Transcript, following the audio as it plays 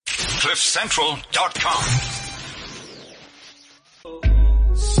CliffCentral.com.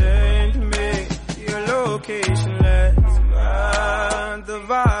 Send me your location, let's ride the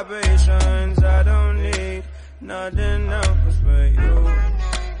vibrations. I don't need nothing else but you.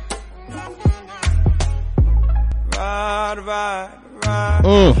 Ride,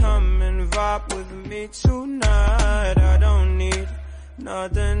 come and vibe with me tonight. I don't need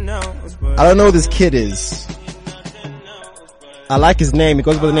nothing else but I don't know who this kid is. I like his name. He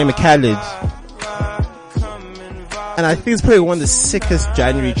goes by the name of Khaled. And I think it's probably one of the sickest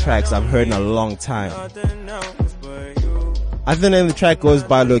January tracks I've heard in a long time. I think the name of the track goes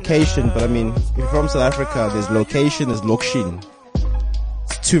by location, but I mean, if you're from South Africa, there's location, there's lokshin.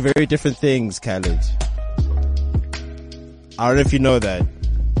 It's two very different things, Khaled. I don't know if you know that.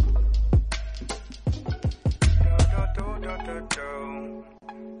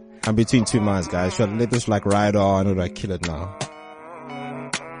 I'm between two minds, guys. Should I let this like ride on or do I kill it now?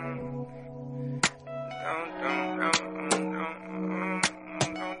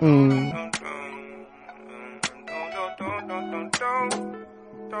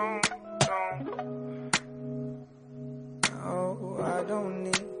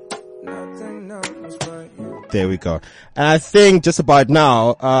 There we go. And I think just about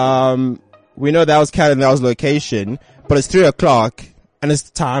now, we know that was Khaled and that was location, but it's 3 o'clock and it's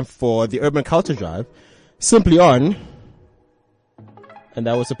time for the Urban Culture Drive. Simply on. And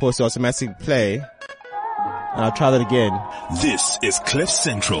that was supposed to automatically play. And I'll try that again. This is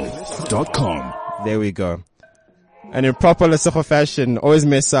CliffCentral.com. There we go. And in proper Lesotho fashion, always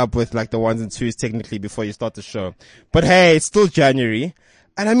mess up with like the ones and twos technically before you start the show. But hey, it's still January.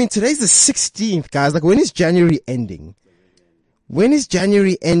 And I mean, today's the 16th, guys. Like, when is January ending? When is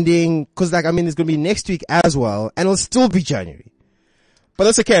January ending? Cause like, I mean, it's gonna be next week as well, and it'll still be January. But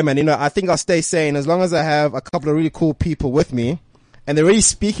that's okay, man. You know, I think I'll stay sane as long as I have a couple of really cool people with me, and they're already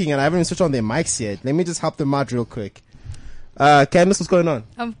speaking, and I haven't even switched on their mics yet. Let me just help them out real quick. Candice, what's going on?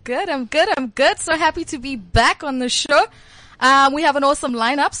 I'm good. So happy to be back on the show. We have an awesome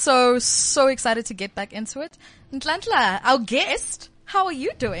lineup, so excited to get back into it. Ntlantla, our guest, how are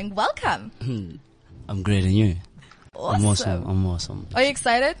you doing? Welcome. I'm great, and you? Awesome. I'm awesome. Are you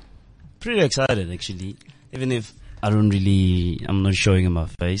excited? Pretty excited, actually. Even if I'm not showing in my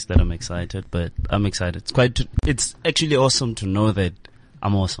face that I'm excited, but I'm excited. It's actually awesome to know that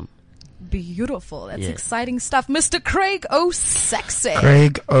I'm awesome. Beautiful. That's exciting stuff. Mr. Craig O'Sexy.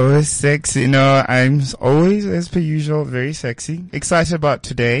 Craig O'Sexy. You know, I'm always, as per usual, very sexy. Excited about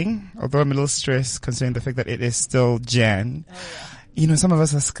today, although I'm a little stressed considering the fact that it is still Jan. Oh, yeah. You know, some of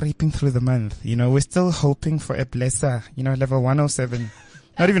us are scraping through the month. You know, we're still hoping for a blesser. You know, level 107.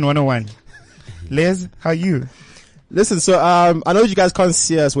 Not even 101. Les, how are you? Listen, so I know you guys can't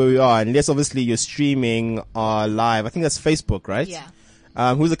see us where we are, unless obviously you're streaming live. I think that's Facebook, right? Yeah.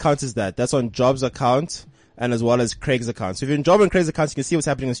 Whose account is that? That's on Job's account and as well as Craig's account. So if you're in Job and Craig's account, you can see what's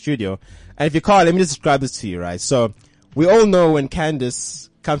happening in the studio. And if you can't, let me just describe this to you, right? So we all know when Candice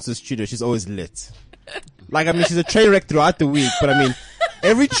comes to the studio, she's always lit. Like, I mean, she's a train wreck throughout the week, but I mean,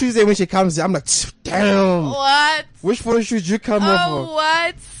 every Tuesday when she comes, I'm like, damn. What? Which photo should you come over? Oh,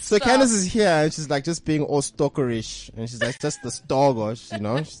 what? So Candice is here and she's like just being all stalkerish and she's like just the stalkerish, you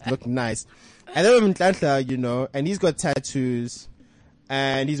know, she's looking nice. And then with Ntlantla, you know, and he's got tattoos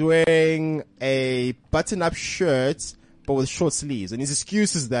and he's wearing a button-up shirt but with short sleeves and his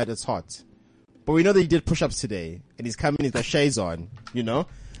excuse is that it's hot. But we know that he did push-ups today and he's coming with the shades on, you know.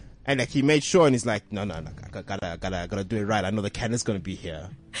 And like he made sure and he's like, no, I gotta do it right. I know the Candice gonna be here.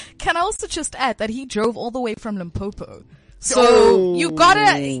 Can I also just add that he drove all the way from Limpopo? So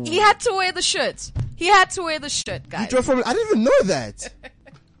he had to wear the shirt. He had to wear the shirt, guys. He drove from, I didn't even know that.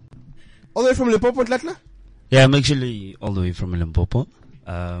 All the way from Limpopo, Ntlantla? Yeah, I'm actually all the way from Limpopo.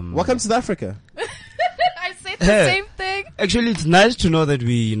 Welcome to South Africa. I said the same thing. Actually, it's nice to know that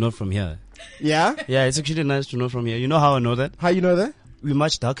we're not from here. Yeah? Yeah, it's actually nice to know from here. You know how I know that? How you know that? We're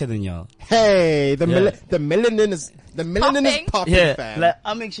much darker than y'all. Hey, the melanin is popping, yeah, fam. like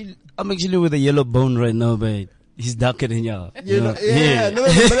I'm actually with a yellow bone right now, but he's darker than y'all. You know, yeah. No,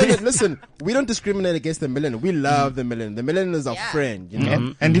 the melanin, listen, we don't discriminate against the melanin. We love the melanin. The melanin is our friend, you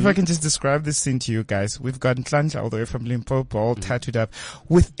know. And if I can just describe this scene to you guys, we've got Ntlantla all the way from Limpopo, all tattooed up,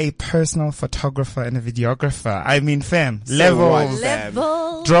 with a personal photographer and a videographer. I mean, fam, levels.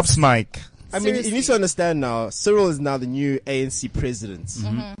 Drops mic. I mean, you need to understand now, Cyril is now the new ANC president.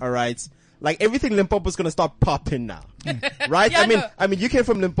 All right? Like, everything Limpopo is going to start popping now. Right? Yeah, I mean, you came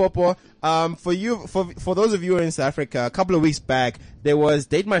from Limpopo. For those of you who are in South Africa, a couple of weeks back, there was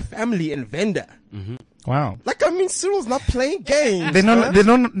Date My Family in Venda. Wow. Like, I mean, Cyril's not playing games. They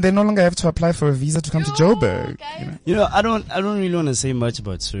no longer have to apply for a visa to come to Joburg. Okay. You know? I don't really want to say much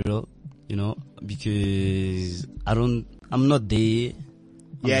about Cyril, because I'm not there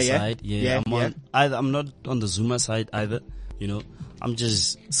on the side. I'm not on the Zuma side either, I'm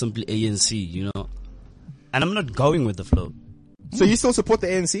just simply ANC, and I'm not going with the flow. So you still support the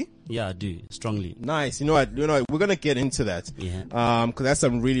ANC? Yeah, I do, strongly. Nice. You know what, we're gonna get into that. Yeah. Cause that's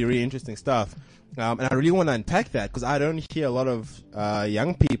some really, really interesting stuff. And I really want to unpack that because I don't hear a lot of,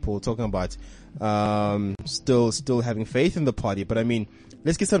 young people talking about, still having faith in the party. But I mean,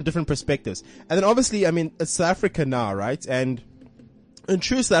 let's get some different perspectives. And then obviously, I mean, it's South Africa now, right? And in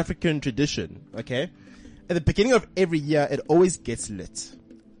true South African tradition, okay? At the beginning of every year, it always gets lit.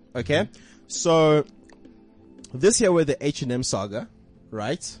 Okay? So, this year we're the H&M saga,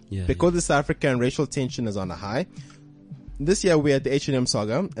 right? Yeah. Because the South African racial tension is on a high. This year we're at the H&M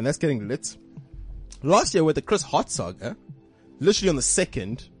saga, and that's getting lit. Last year we're at the Chris Hart saga, literally on the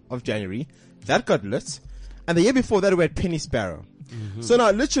 2nd of January. That got lit. And the year before that we had Penny Sparrow. Mm-hmm. So now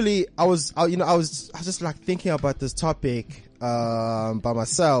literally I was just like thinking about this topic, by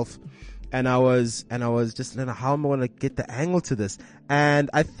myself. And I was just, how am I going to get the angle to this? And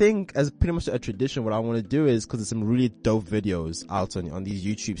I think as pretty much a tradition, what I want to do is, cause there's some really dope videos out on these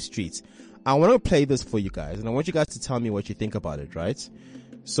YouTube streets. I want to play this for you guys and I want you guys to tell me what you think about it, right?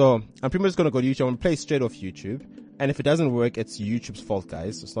 So I'm pretty much just going to go to YouTube. I'm going to play straight off YouTube. And if it doesn't work, it's YouTube's fault,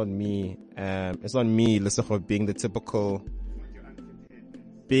 guys. It's not me. It's not me, Lesego, being the typical,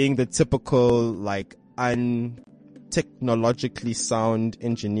 like, technologically sound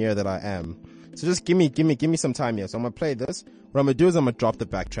engineer that I am. So just give me some time here. So I'm gonna play this. What I'm gonna do is I'm gonna drop the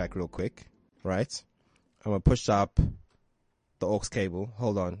backtrack real quick, right? I'm gonna push up the aux cable.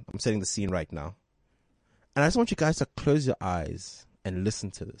 Hold on. I'm setting the scene right now. And I just want you guys to close your eyes and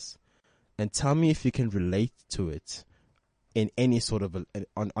listen to this and tell me if you can relate to it in any sort of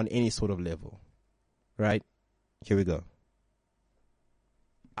on any sort of level. Right? Here we go.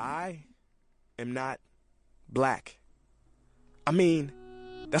 I am not black. I mean,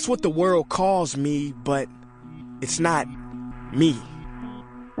 that's what the world calls me, but it's not me.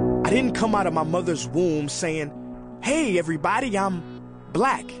 I didn't come out of my mother's womb saying, "Hey everybody, I'm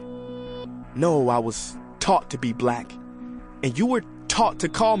black." No, I was taught to be black. And you were taught to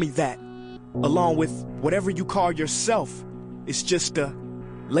call me that, along with whatever you call yourself. It's just a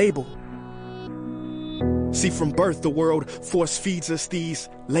label. See, from birth, the world force feeds us these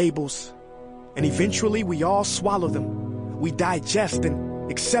labels. And eventually we all swallow them. We digest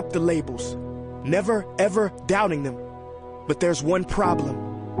and accept the labels, never ever doubting them. But there's one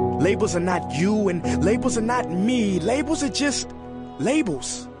problem. Labels are not you and labels are not me. Labels are just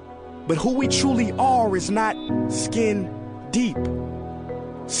labels. But who we truly are is not skin deep.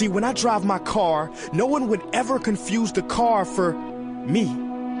 See, when I drive my car, no one would ever confuse the car for me.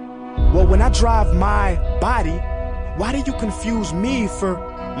 Well, when I drive my body, why do you confuse me for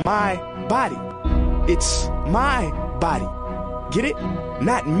my body? It's my body. Get it?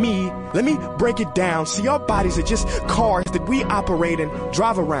 Not me. Let me break it down. See, our bodies are just cars that we operate and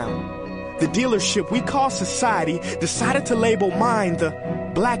drive around. The dealership we call society decided to label mine the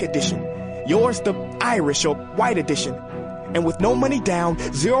black edition, yours the Irish or white edition. And with no money down,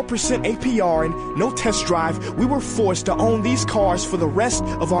 0% APR and no test drive, we were forced to own these cars for the rest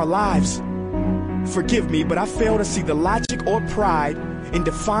of our lives. Forgive me, but I fail to see the logic or pride in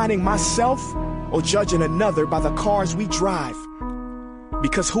defining myself or judging another by the cars we drive.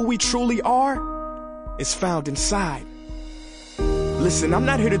 Because who we truly are is found inside. Listen, I'm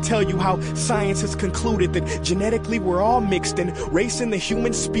not here to tell you how science has concluded that genetically we're all mixed and race in the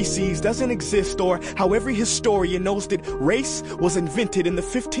human species doesn't exist, or how every historian knows that race was invented in the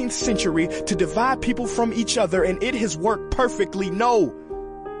 15th century to divide people from each other and it has worked perfectly. No,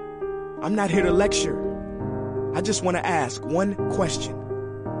 I'm not here to lecture. I just want to ask one question.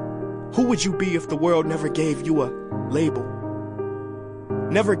 Who would you be if the world never gave you a label?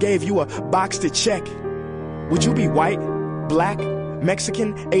 Never gave you a box to check? Would you be white, black,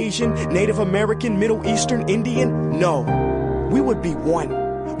 Mexican, Asian, Native American, Middle Eastern, Indian? No. We would be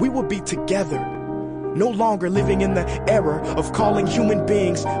one. We would be together. No longer living in the era of calling human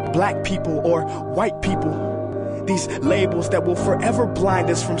beings black people or white people. These labels that will forever blind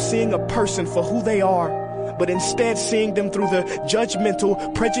us from seeing a person for who they are, but instead seeing them through the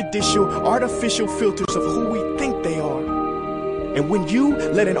judgmental, prejudicial, artificial filters of who we think they are. And when you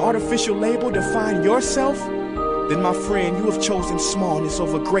let an artificial label define yourself, then my friend, you have chosen smallness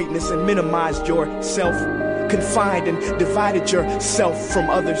over greatness and minimized yourself, confined and divided yourself from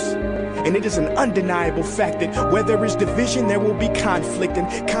others. And it is an undeniable fact that where there is division, there will be conflict,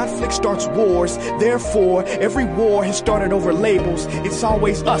 and conflict starts wars. Therefore, every war has started over labels. It's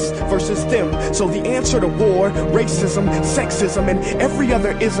always us versus them. So the answer to war, racism, sexism, and every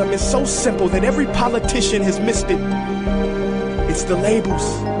other ism is so simple that every politician has missed it. It's the labels.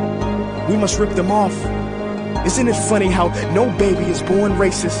 We must rip them off. Isn't it funny how no baby is born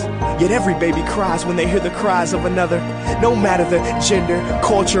racist, yet every baby cries when they hear the cries of another? No matter the gender,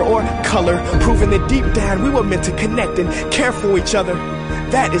 culture, or color, proving that deep down we were meant to connect and care for each other.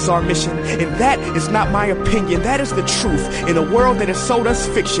 That is our mission, and that is not my opinion. That is the truth in a world that has sold us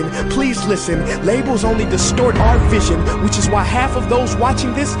fiction. Please listen, labels only distort our vision, which is why half of those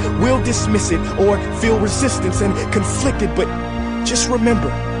watching this will dismiss it or feel resistance and conflicted. But just remember,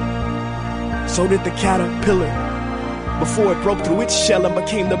 so did the caterpillar before it broke through its shell and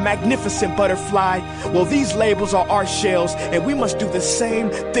became the magnificent butterfly. Well, these labels are our shells, and we must do the same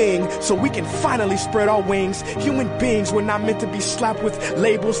thing so we can finally spread our wings. Human beings were not meant to be slapped with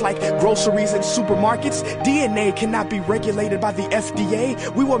labels like groceries and supermarkets. DNA cannot be regulated by the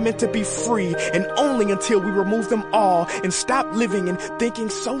FDA. We were meant to be free, and only until we remove them all and stop living and thinking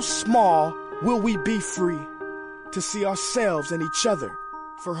so small will we be free to see ourselves and each other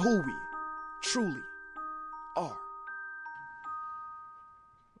for who we truly are.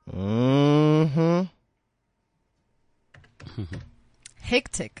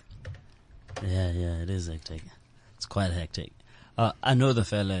 Hectic. Yeah, it is hectic. It's quite hectic. I know the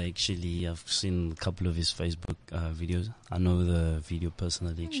fella actually. I've seen a couple of his Facebook videos. I know the video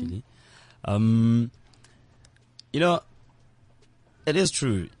personally actually. You know, it is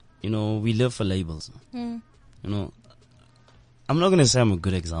true. You know, we live for labels. You know, I'm not gonna say I'm a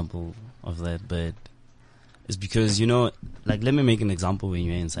good example of that, but it's because, you know, like, let me make an example. When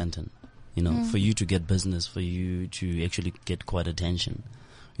you're in Santon, you know, for you to get business, for you to actually get quite attention,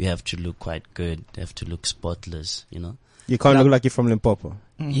 you have to look quite good, you have to look spotless, you know. You can't look like you're from Limpopo.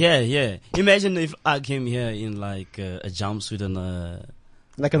 Yeah. Imagine if I came here in like a jumpsuit and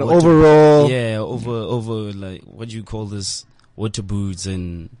like an overall. Yeah, over like, what do you call this, water boots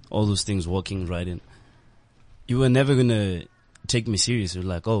and all those things, walking right in. You were never gonna take me serious. You're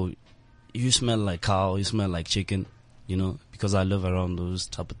like, oh, you smell like cow, you smell like chicken, you know, because I live around those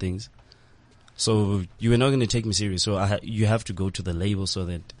type of things. So you were not going to take me serious. So you have to go to the label so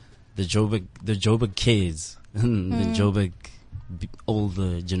that the Joburg kids, the Joburg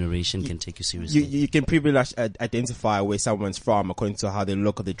older generation can take you seriously. You can pretty much identify where someone's from according to how they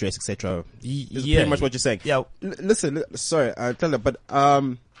look or they dress, etc. Is pretty much what you're saying. Yeah. Listen, sorry, tell her, but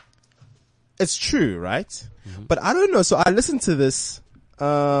it's true, right? But I don't know. So I listened to this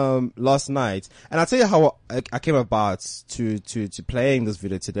last night, and I'll tell you how I came about to playing this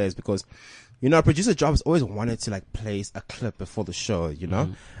video today is because, you know, producer Jobs always wanted to like play a clip before the show, you know,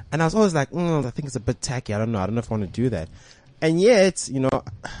 and I was always like, I think it's a bit tacky. I don't know if I want to do that. And yet, you know,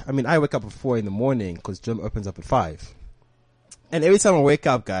 I mean, I wake up at 4 a.m. because gym opens up at 5. And every time I wake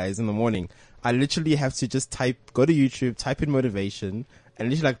up, guys, in the morning, I literally have to just go to YouTube, type in motivation, and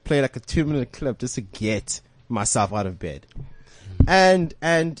literally like play like a 2-minute clip just to get myself out of bed. And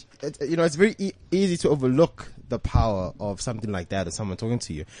you know, it's very easy to overlook the power of something like that, or someone talking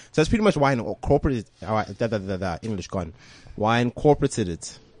to you. So that's pretty much why I incorporated English gone. Why I incorporated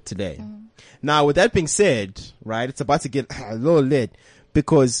it today. Now, with that being said, right, it's about to get a little lit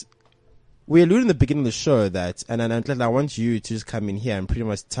because we alluded in the beginning of the show that, and I want you to just come in here and pretty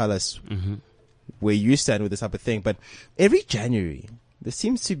much tell us where you stand with this type of thing. But every January, there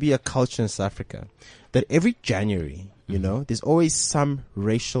seems to be a culture in South Africa that every January, you know, there's always some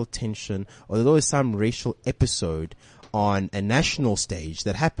racial tension or there's always some racial episode on a national stage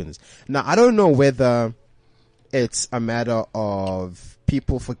that happens. Now, I don't know whether it's a matter of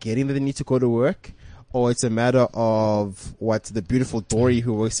people forgetting that they need to go to work, or it's a matter of what the beautiful Dory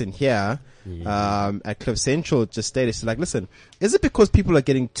who works in here at Cliff Central just stated. She's like, listen, is it because people are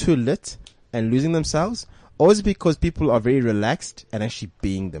getting too lit and losing themselves, or is it because people are very relaxed and actually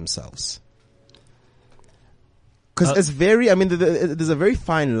being themselves? Because it's very, I mean, there's a very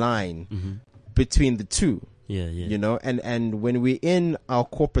fine line between the two. Yeah. You know, and when we're in our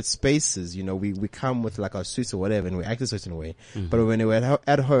corporate spaces, you know, we come with like our suits or whatever and we act a certain way. But when we're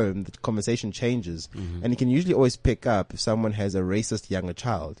at home, the conversation changes. And you can usually always pick up if someone has a racist younger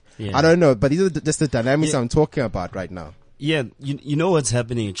child. Yeah. I don't know, but these are just the dynamics I'm talking about right now. Yeah, you know what's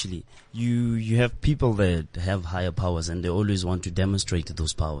happening actually. You have people that have higher powers and they always want to demonstrate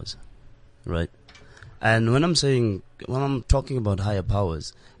those powers. Right? And when I'm talking about higher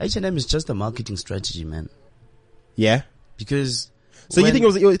powers, H&M is just a marketing strategy, man. Yeah. Because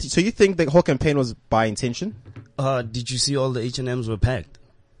you think the whole campaign was by intention? Did you see all the H&Ms were packed?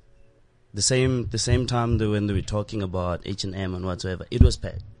 The same time when they were talking about H&M and whatsoever, it was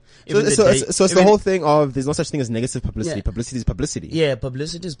packed. So it's the whole thing of there's no such thing as negative publicity. Yeah. Publicity is publicity. Yeah,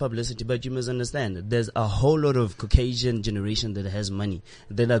 publicity is publicity, but you must understand, there's a whole lot of Caucasian generation that has money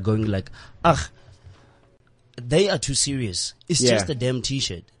that are going like, they are too serious. It's just a damn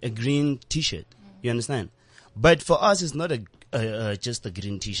t-shirt, a green t-shirt. You understand? But for us, it's not just a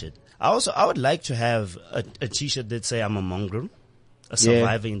green t-shirt. I would like to have a t-shirt that say I'm a mongrel, a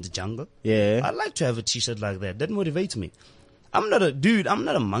survivor in the jungle. Yeah. I'd like to have a t-shirt like that. That motivates me. I'm not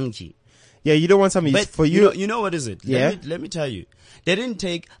a monkey. Yeah, you don't want something but for you. You know what is it? Yeah. Let me tell you. They didn't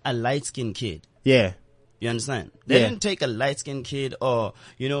take a light-skinned kid. Yeah. You understand? They didn't take a light-skinned kid or,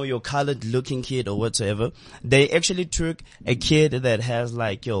 your colored-looking kid or whatsoever. They actually took a kid that has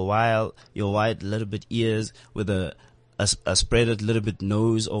like your white little bit ears with a spreaded little bit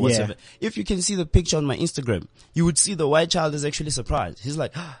nose or whatever. Yeah. If you can see the picture on my Instagram, you would see the white child is actually surprised. He's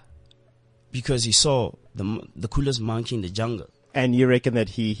like, because he saw the coolest monkey in the jungle. And you reckon that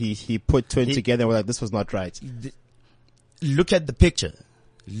he put two and together and was like, this was not right. Look at the picture.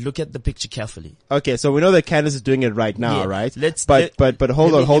 Look at the picture carefully. Okay, so we know that Candace is doing it right now, right? But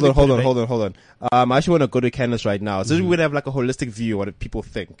hold on. I actually want to go to Candace right now. So we're going to have like a holistic view of what people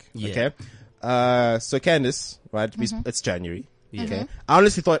think. Yeah. Okay? So Candace, right? It's January. Yeah. Okay.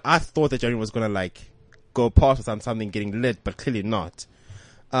 I thought that January was going to like go past on something getting lit, but clearly not.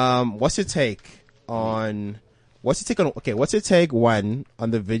 What's your take on the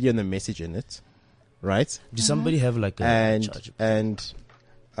video and the message in it, right? Does somebody have like a charge?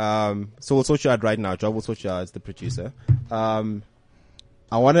 So we'll sort you out right now. Job will sort you out as the producer. I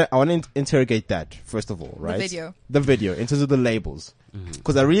want to interrogate that first of all, right? The video in terms of the labels,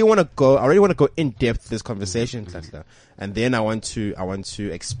 because I really want to go in depth this conversation, and then I want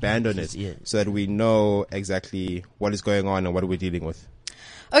to expand on it so that we know exactly what is going on and what we're dealing with.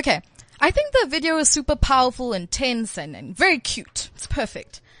 Okay. I think the video is super powerful, intense, and very cute. It's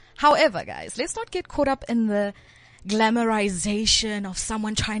perfect. However, guys, let's not get caught up in the glamorization of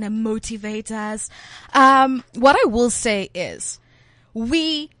someone trying to motivate us. What I will say is,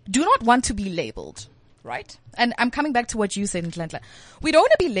 we do not want to be labeled, right? And I'm coming back to what you said, Ntlantla. We don't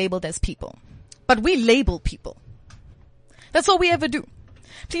want to be labeled as people, but we label people. That's all we ever do.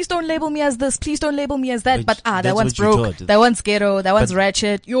 Please don't label me as this. Please don't label me as that. But that one's broke. That one's ghetto. That one's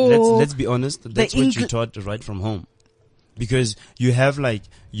ratchet. Let's be honest. That's what you taught right from home, because you have like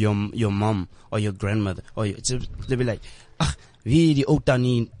your mom or your grandmother or they'll be like, wie die ou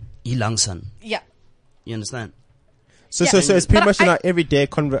tannie hilang san. Yeah. You understand? So it's pretty much in our everyday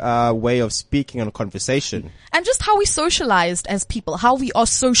way of speaking and conversation. And just how we socialized as people, how we are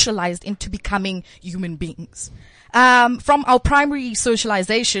socialized into becoming human beings. From our primary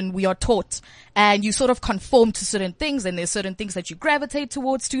socialization, we are taught and you sort of conform to certain things, and there's certain things that you gravitate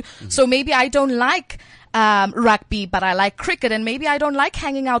towards too. So maybe I don't like rugby, but I like cricket, and maybe I don't like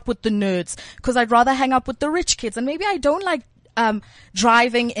hanging out with the nerds because I'd rather hang out with the rich kids, and maybe I don't like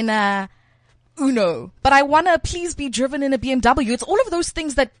driving in a Uno, but I want to please be driven in a BMW. It's all of those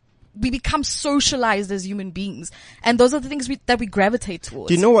things that we become socialized as human beings, and those are the things that we gravitate towards.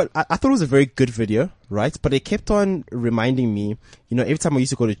 Do you know what? I thought it was a very good video, right? But it kept on reminding me, every time I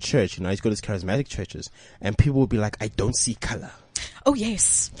used to go to church, I used to go to these charismatic churches, and people would be like, I don't see color. Oh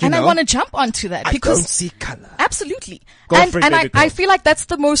yes. I want to jump onto that because I don't see color. Absolutely. I feel like that's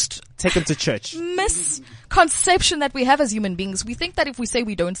the most take them to church misconception that we have as human beings. We think that if we say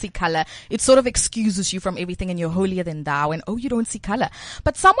we don't see color, it sort of excuses you from everything and you're holier than thou, and you don't see color.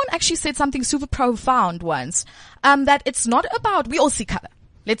 But someone actually said something super profound once, that it's not about we all see color.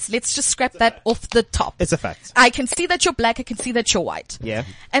 Let's just scrap that off the top. It's a fact. I can see that you're black. I can see that you're white. Yeah.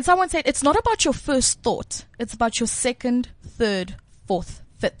 And someone said it's not about your first thought. It's about your second, third, fourth,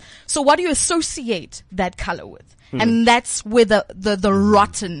 fifth. So what do you associate that color with? And that's where the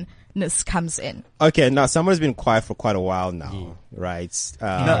rottenness comes in. Okay, now someone's been quiet for quite a while now, right?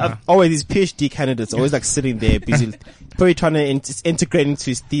 Always these PhD candidates always like sitting there busy, probably trying to integrate into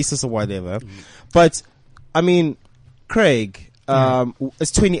his thesis or whatever. But I mean, Craig,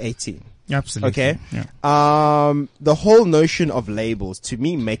 it's 2018. Absolutely. Okay. Yeah. The whole notion of labels to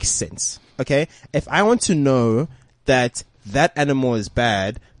me makes sense. Okay. If I want to know that animal is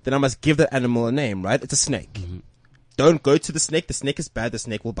bad, then I must give that animal a name, right? It's a snake. Don't go to the snake. The snake is bad. The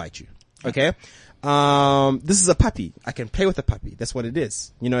snake will bite you. Okay. This is a puppy. I can play with a puppy. That's what it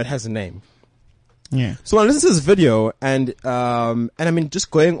is. It has a name. Yeah. So I listen to this video and I mean, just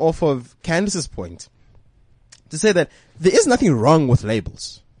going off of Candace's point to say that there is nothing wrong with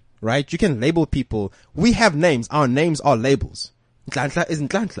labels, right? You can label people. We have names. Our names are labels. Ntlantla is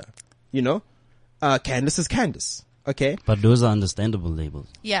Ntlantla. Candace is Candace. Okay. But those are understandable labels.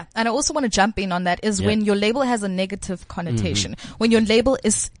 Yeah. And I also want to jump in on that is when your label has a negative connotation. When your label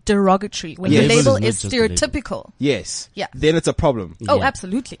is derogatory. When your label is stereotypical. Yes. Yeah. Then it's a problem. Oh,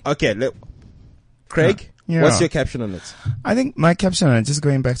 absolutely. Okay. Craig? Yeah. What's your caption on it? I think my caption on it, just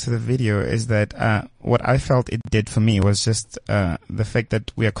going back to the video, is that what I felt it did for me was just the fact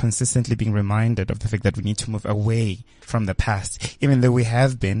that we are consistently being reminded of the fact that we need to move away from the past. Even though we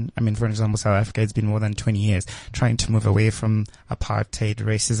have been, I mean, for example, South Africa, it's been more than 20 years trying to move away from apartheid,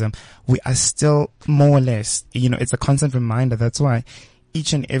 racism. We are still more or less, it's a constant reminder. That's why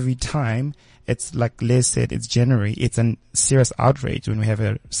each and every time, it's like Les said, it's January. It's a serious outrage when we have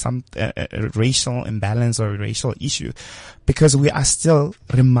a racial imbalance or a racial issue, because we are still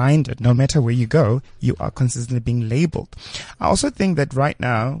reminded, no matter where you go, you are consistently being labeled. I also think that right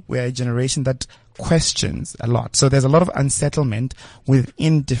now we're a generation that questions a lot. So there's a lot of unsettlement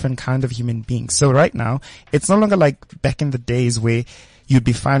within different kind of human beings. So right now, it's no longer like back in the days where you'd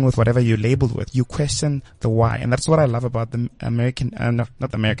be fine with whatever you're labeled with. You question the why. And that's what I love about the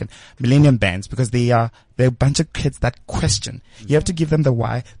millennium bands, because they're a bunch of kids that question. You have to give them the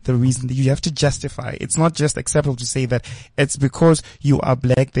why, the reason. You have to justify. It's not just acceptable to say that it's because you are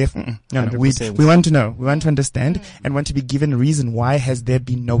black, therefore, no. We want to know. We want to understand and want to be given a reason why has there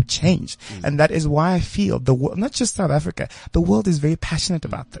been no change. And that is why I feel the world, not just South Africa, the world is very passionate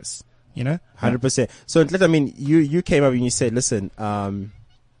about this. 100%. So, I mean, you came up and you said, listen,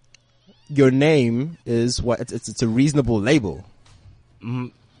 your name is what? It's a reasonable label.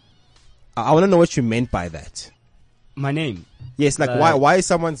 I want to know what you meant by that. My name? Yes, like why is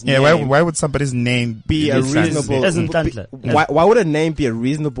someone's name? Yeah, why would somebody's name be a reasonable? Why would a name be a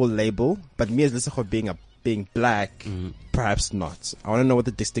reasonable label? But me as Lesego being black, perhaps not. I want to know what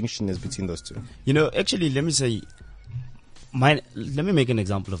the distinction is between those two. Actually, let me make an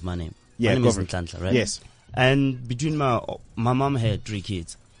example of my name. Yeah, my name is Nhlanhla, right? Yes. And between my mom had 3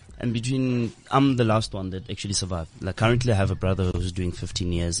 kids. And I'm the last one that actually survived. Like currently I have a brother who's doing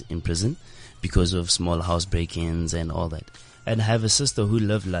 15 years in prison because of small house break-ins and all that. And I have a sister who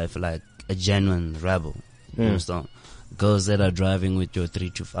lived life like a genuine rebel. You understand? Girls that are driving with your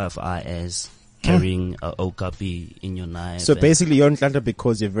 325 IS, carrying a okapi in your knife. So basically you're Nhlanhla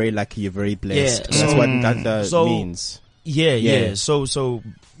because you're very lucky, you're very blessed. Yeah, that's what Nhlanhla means. Yeah. So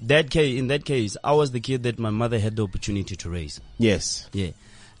in that case, I was the kid that my mother had the opportunity to raise. Yes. Yeah.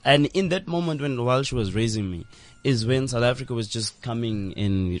 And in that moment while she was raising me is when South Africa was just coming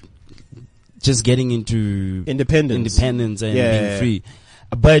in, just getting into independence and being free.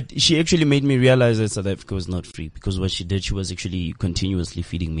 But she actually made me realize that South Africa was not free, because what she did, she was actually continuously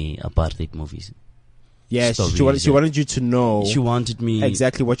feeding me apartheid movies. Yeah, she wanted you to know. She wanted me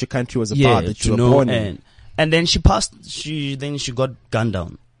exactly what your country was about, that you were born in. And then she got gunned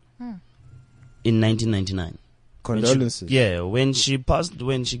down in 1999. Condolences. When she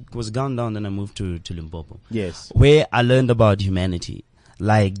was gunned down, then I moved to Limpopo. Yes. Where I learned about humanity,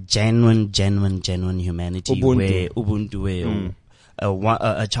 like genuine humanity, Ubuntu. where Ubuntu, where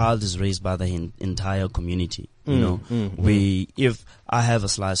a child is raised by the entire community. Where if I have a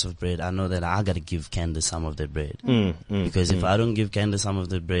slice of bread, I know that I gotta give Candace some of that bread. Because if I don't give Candace some of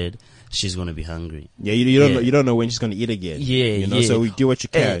that bread, she's gonna be hungry. Yeah, you don't know when she's gonna eat again. Yeah, So we do what you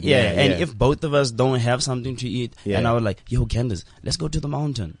can. And if both of us don't have something to eat, and I was like, yo, Candace, let's go to the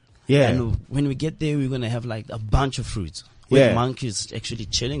mountain. Yeah. And when we get there, we're gonna have like a bunch of fruits with monkeys actually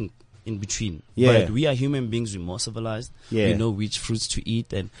chilling in between. But we are human beings, we're more civilized. We know which fruits to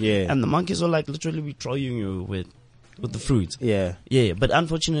eat, and the monkeys are like literally we throwing you with the fruits. But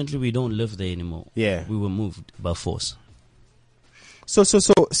unfortunately we don't live there anymore. We were moved by force.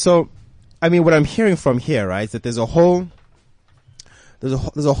 So I mean, what I'm hearing from here, right, is that there's a whole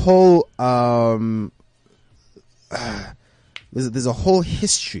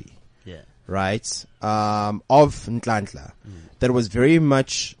history, right, of Nhlanhla that was very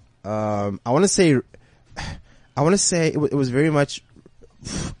much, I want to say it was very much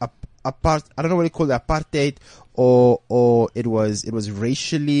apart. I don't know what you call it, apartheid, or it was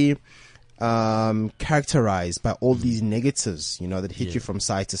racially characterized by all these negatives, that hit you from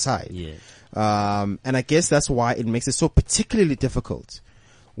side to side. And I guess that's why it makes it so particularly difficult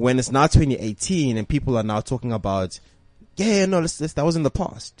when it's now 2018 and people are now talking about, that was in the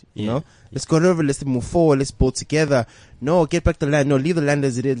past, let's go over, let's move forward, let's build together. No, get back the land. No, leave the land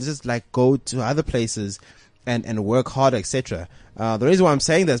as it is. Let's just like go to other places and work harder, etc. The reason why I'm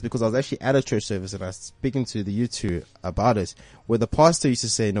saying that is because I was actually at a church service and I was speaking to the youth about it, where the pastor used to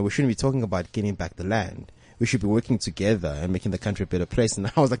say, no, we shouldn't be talking about getting back the land. we should be working together and making the country a better place.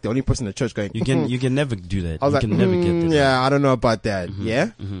 And I was like the only person in the church going, You can never do that. I was You like, can never get that. yeah, I don't know about that.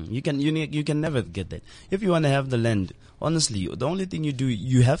 Yeah? You can never get that. If you want to have the land, honestly, the only thing you do,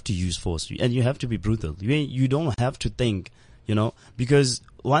 you have to use force, and you have to be brutal. You don't have to think, because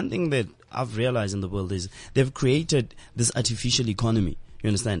one thing that I've realized in the world is they've created this artificial economy. You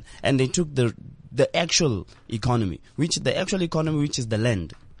understand? And they took the actual economy, which is the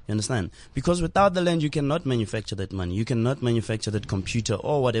land. You understand? Because without the land, you cannot manufacture that money. You cannot manufacture that computer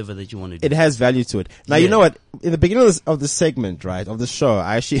or whatever that you want to do. It has value to it. Now, you know what? In the beginning of the segment, right, of the show,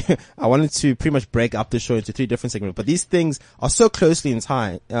 I wanted to pretty much break up the show into 3 different segments. But these things are so closely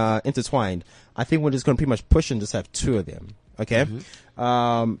intertwined. I think we're just going to pretty much push and just have 2 of them. Okay?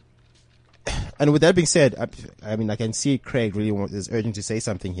 And with that being said, I mean, I can see Craig really is urgent to say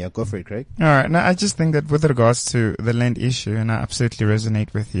something here. Go for it, Craig. All right. Now, I just think that with regards to the land issue, and I absolutely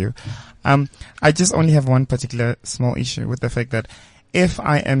resonate with you, I just only have one particular small issue with the fact that if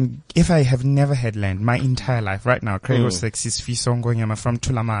I have never had land my entire life, right now, Craig was like, I'm from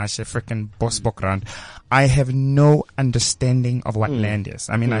Tulamash, freaking Bosbokrand. I have no understanding of what land is.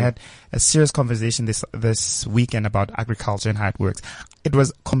 I mean, I had a serious conversation this weekend about agriculture and how it works. It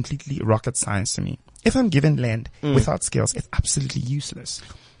was completely rocket science to me. If I'm given land without skills, it's absolutely useless.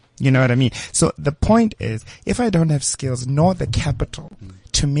 You know what I mean? So the point is, if I don't have skills nor the capital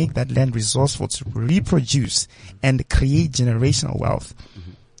to make that land resourceful to reproduce and create generational wealth,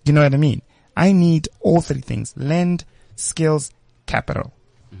 you know what I mean? I need all 3 things: land, skills, capital.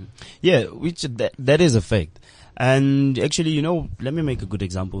 Yeah, which that is a fact. And actually, let me make a good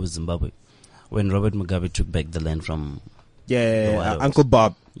example with Zimbabwe. When Robert Mugabe took back the land from Uncle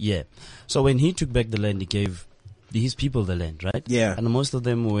Bob. Yeah. So when he took back the land, he gave his people the land, right? Yeah. And most of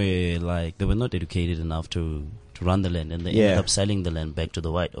them were they were not educated enough to run the land, and they ended up selling the land back to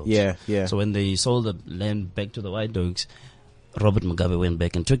the White Oaks. Yeah, yeah. So when they sold the land back to the White Oaks, Robert Mugabe went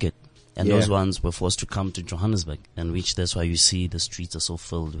back and took it. And those ones were forced to come to Johannesburg, and that's why you see the streets are so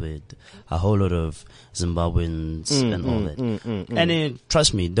filled with a whole lot of Zimbabweans and all that. And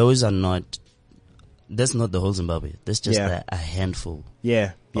trust me, that's not the whole Zimbabwe. That's just a handful.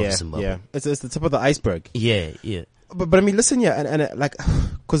 Yeah, of Zimbabwe. Yeah. It's the tip of the iceberg. Yeah, yeah. But I mean, listen, and like,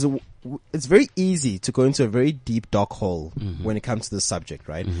 cause it's very easy to go into a very deep, dark hole when it comes to this subject,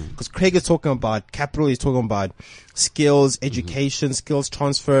 right? Cause Craig is talking about capital, he's talking about skills, education, skills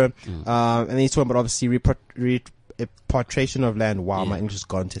transfer, and then he's talking about obviously repatriation of land. Wow, my English is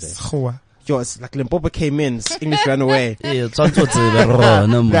gone today. Yo, it's like Limpopo came in, English ran away. That's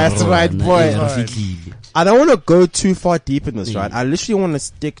right, boy. I don't want to go too far deep in this, right? I literally want to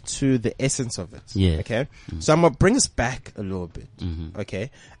stick to the essence of it. Yeah. Okay? So I'm going to bring us back a little bit.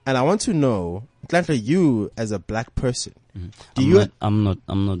 Okay? And I want to know, Atlanta, you as a black person, I'm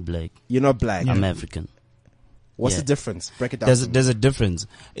not black. You're not black. I'm African. What's the difference? Break it down. There's a difference.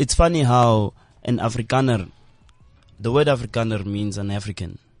 It's funny how an Afrikaner, the word Afrikaner means an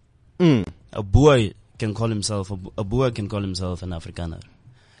African. A boer can call himself an Afrikaner.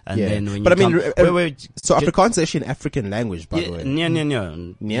 And then when so Afrikaans is actually an African language, by the way.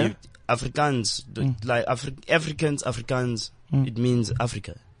 Yeah. Afrikaans, like Afrikaans, it means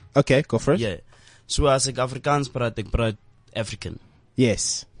Africa. Okay, go for it. Yeah. So as ek Afrikaans praat, ek praat African.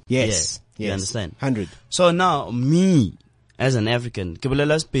 Yes. You understand? 100. So now, me, as an African,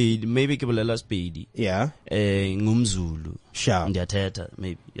 maybe Spedi. Yeah. Ngumzulu. Sure. Ndiathetha,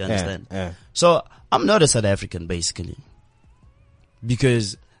 maybe. You understand? Yeah. So, I'm not a South African, basically.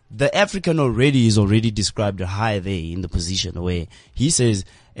 Because the African is already described high there in the position where he says,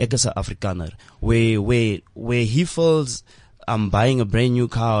 Ekasa Afrikaner. Where he feels, I'm buying a brand new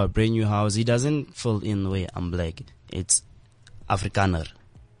car, a brand new house. He doesn't fill in where I'm black. It's Afrikaner.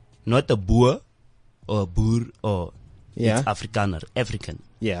 Not a boer or a boer or it's Afrikaner, African.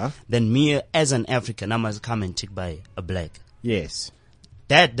 Yeah. Then me as an African, I must come and take by a black. Yes.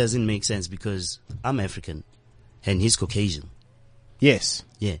 That doesn't make sense because I'm African and he's Caucasian. Yes.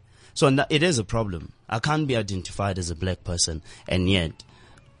 Yeah. So it is a problem. I can't be identified as a black person and yet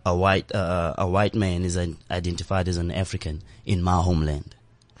a white man is identified as an African in my homeland.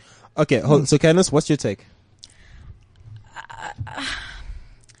 Okay. So Candice, what's your take?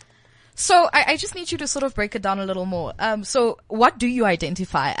 So I just need you to sort of break it down a little more. So what do you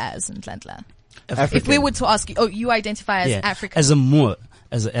identify as in Tlantla? If we were to ask you, you identify as African. As a Moor,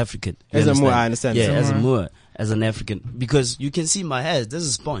 as an African. As a Moor, I understand. Yeah, as a Moor, as an African. Because you can see my hair, this is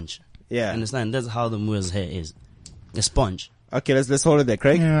a sponge. Yeah. Understand? That's how the Moor's hair is. A sponge. Okay, let's hold it there,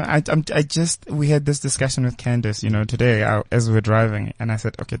 Craig. Yeah, we had this discussion with Candice, today as we were driving, and I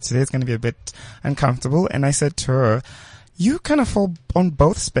said, okay, today's going to be a bit uncomfortable, and I said to her, you kind of fall on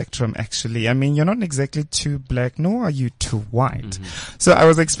both spectrum, actually. I mean, you're not exactly too black, nor are you too white. Mm-hmm. So I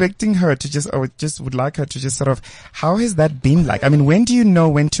was expecting her to would like her to just sort of, how has that been like? I mean, when do you know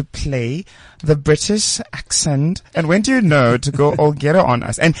when to play the British accent, and when do you know to go all ghetto on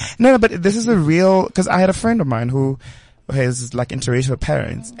us? And no, but this is a real, because I had a friend of mine who has like interracial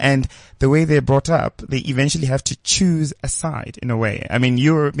parents, and the way they're brought up, they eventually have to choose a side in a way. I mean,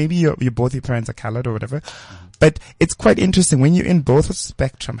 maybe both your parents are colored or whatever, but it's quite interesting when you're in both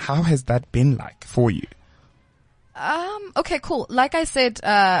spectrum. How has that been like for you? Okay, cool. Like I said,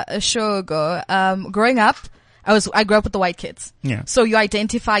 a show ago, growing up, I grew up with the white kids. Yeah. So you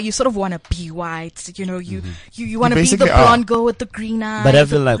identify, you sort of want to be white, you know, you want to be the basically blonde girl with the green eyes. But I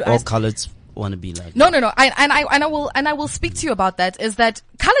feel like all coloreds want to be like No. that. I will speak to you about that, is that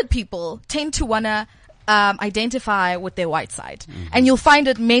colored people tend to want to identify with their white side. And you'll find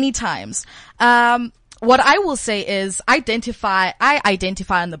it many times. What I will say is I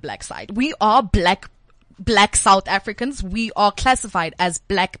identify on the black side. We are black South Africans. We are classified as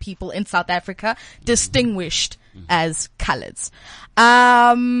black people in South Africa, distinguished as coloreds.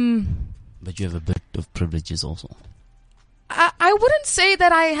 But you have a bit of privileges also. I wouldn't say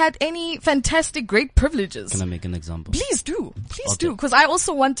that I had any fantastic, great privileges. Can I make an example? Please do. Please Okay. do. Because I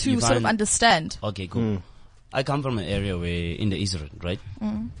also want to sort of understand. Okay, cool. I come from an area where in the East Rand, right?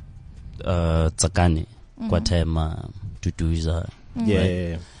 Tsakane, Kwatema, Tutuza.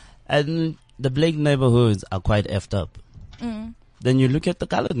 Yeah. And the black neighborhoods are quite effed up. Then you look at the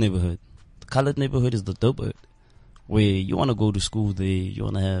colored neighborhood. The colored neighborhood is the dope, where you want to go to school there, you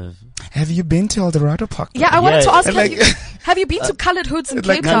want to have... Have you been to Eldorado Park? Yeah, I wanted to ask, like- have you been to colored hoods in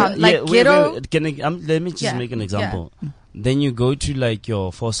Cape no, Town? Like ghetto? Let me just make an example. Then you go to like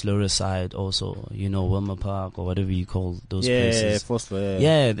your Force Laura side also, you know, Wilma Park or whatever you call those places.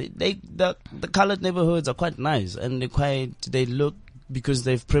 Yeah, The colored neighborhoods are quite nice, and they look, because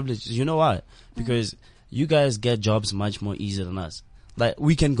they've privileged. You know why? Because you guys get jobs much more easier than us. Like,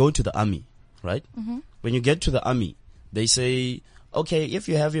 we can go to the army, right? When you get to the army, they say, okay, if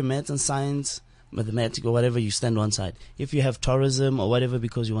you have your maths and science, mathematics or whatever, you stand one side. If you have tourism or whatever,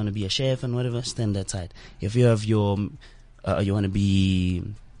 because you want to be a chef and whatever, stand that side. If you have your, you want to be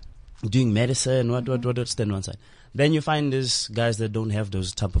doing medicine, what, stand one side. Then you find these guys that don't have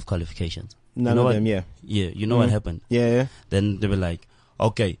those type of qualifications. None of them, yeah. Yeah, you know what happened? Yeah. Then they were like,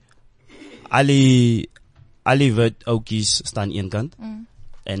 okay, Ali wird ook kies staan een kant,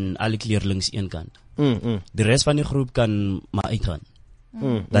 en alle kleerlings een kant. De rest van die groep kan maar uitgaan.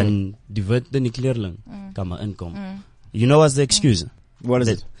 Dan die wit en die kleerling kan maar inkom. You know what's the excuse? What is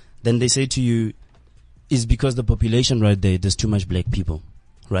it? Then they say to you, it's because the population right there's too much black people,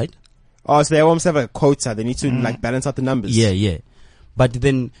 right? Oh, so they almost have a quota. They need to like balance out the numbers. Yeah. But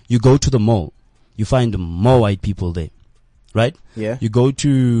then you go to the mall, you find more white people there, right? Yeah. You go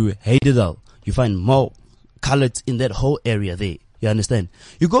to Heidedal, you find more coloreds in that whole area there. You understand?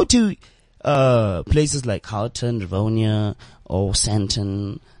 You go to places like Houghton, Rivonia, or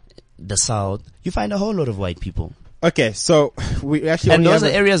Sandton, the South, you find a whole lot of white people. Okay, so we actually And only those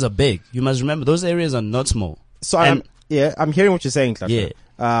have areas are big. You must remember, those areas are not small. So I'm hearing what you're saying, Clark. Yeah.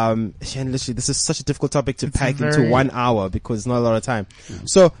 And literally, this is such a difficult topic to pack into 1 hour because it's not a lot of time.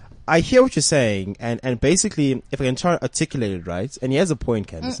 So I hear what you're saying, and basically, if I can try to articulate it right, and he has a point,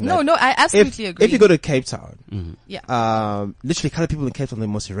 Candice. No, I absolutely agree. If you go to Cape Town, yeah. literally, colored people in Cape Town are the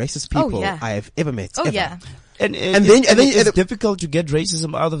most racist people I have ever met. Oh ever. yeah. And then it's difficult to get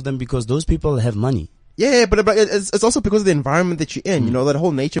racism out of them because those people have money. Yeah, but it's also because of the environment that you're in, you know, that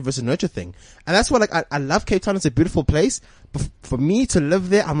whole nature versus nurture thing. And that's why, like, I love Cape Town. It's a beautiful place. But for me to live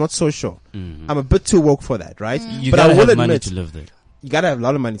there, I'm not so sure. I'm a bit too woke for that, right? You but gotta I will have money admit, to live there. You gotta have a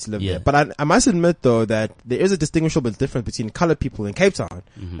lot of money to live there. But I must admit, though, that there is a distinguishable difference between colored people in Cape Town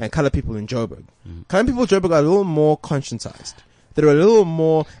and colored people in Joburg. Colored people in Joburg are a little more conscientized. They're a little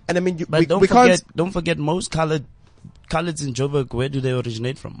more, and I mean, don't forget most coloreds in Joburg, where do they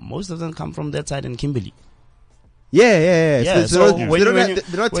originate from? Most of them come from that side in Kimberley. Yeah. So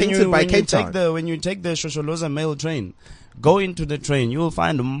they're not tainted by Cape Town. When you take the Shosholoza mail train, go into the train, you will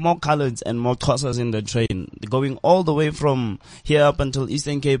find more coloreds and more Xhosas in the train, going all the way from here up until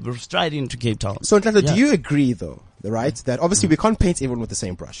Eastern Cape, straight into Cape Town. So, do you agree, though, right, that obviously we can't paint everyone with the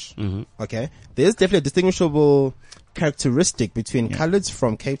same brush? Okay? There's definitely a distinguishable characteristic between coloreds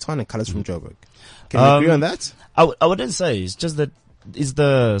from Cape Town and coloreds from Joburg. Can you agree on that? I wouldn't say. It's just that it's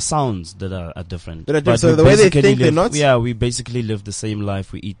the sounds that are different. So the way they think, they're not? Yeah, we basically live the same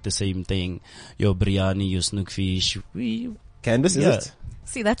life. We eat the same thing. Your biryani, your snookfish. Candice, is it?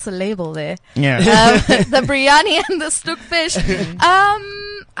 See, that's a label there. Yeah. The biryani and the stookfish.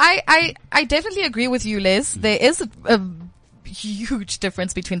 I definitely agree with you, Les. There is a huge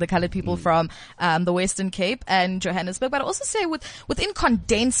difference between the colored people from the Western Cape and Johannesburg, but I also say within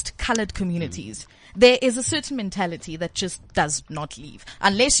condensed colored communities, there is a certain mentality that just does not leave.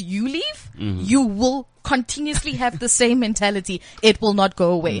 Unless you leave, you will continuously have the same mentality. It will not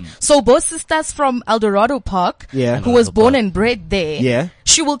go away. So both sisters from Eldorado Park, who was born and bred there,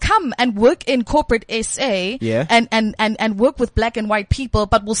 she will come and work in corporate SA and work with black and white people,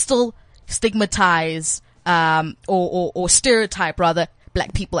 but will still stigmatize or stereotype rather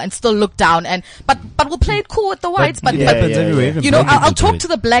black people and still look down but we'll play it cool with the whites, but it happens everywhere. You know, I'll talk to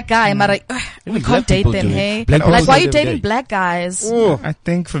the black guy and I'm like, we can't date them, hey? Like, why are you dating black guys? I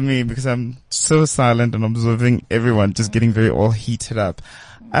think for me, because I'm so silent and observing everyone just getting very all heated up,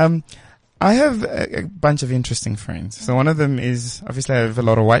 I have a bunch of interesting friends. So one of them is, obviously I have a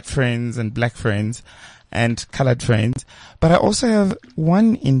lot of white friends and black friends and colored friends, but I also have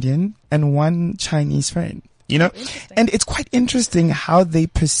one Indian and one Chinese friend. You know, and it's quite interesting how they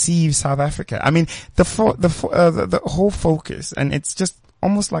perceive South Africa. I mean, the whole focus, and it's just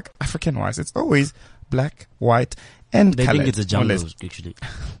almost like African-wise. It's always black, white, and they colored. think it's a jungle, actually.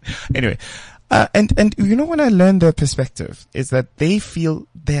 Anyway, and you know, when I learned their perspective, is that they feel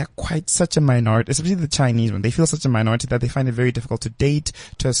they are quite such a minority, especially the Chinese one. They feel such a minority that they find it very difficult to date,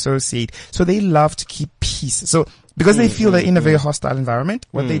 to associate. So they love to keep peace. So because they feel they're in a very hostile environment,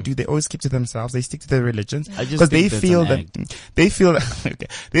 what they do, they always keep to themselves. They stick to their religions because they feel that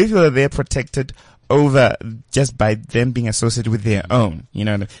they're protected over just by them being associated with their own. You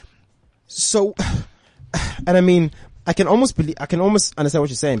know. So, and I mean, I can almost understand what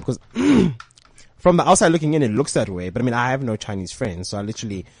you're saying, because from the outside looking in, it looks that way. But I mean, I have no Chinese friends, so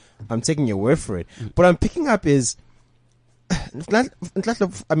I'm taking your word for it. What I'm picking up is, I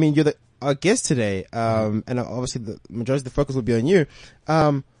mean, you're our guest today, and obviously the majority of the focus will be on you.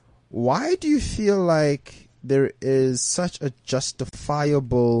 Why do you feel like there is such a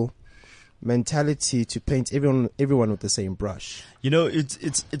justifiable mentality to paint everyone with the same brush? You know,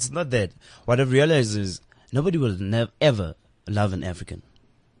 it's not that. What I've realized is nobody will ever love an African.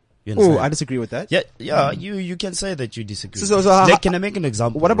 Oh, I disagree with that. Yeah. You can say that you disagree. So can I make an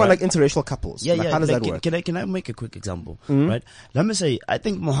example? What about like interracial couples? Yeah, How does that work? Can I make a quick example? Right. Let me say, I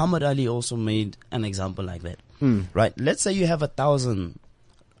think Muhammad Ali also made an example like that. Right. Let's say you have 1,000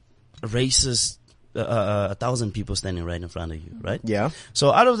 racist, 1,000 people standing right in front of you. Right. Yeah.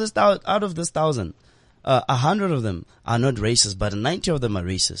 So out of this 1,000, 100 of them are not racist, but 90 of them are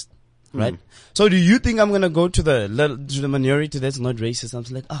racist. Right? So do you think I'm gonna go to the minority that's not racist? I'm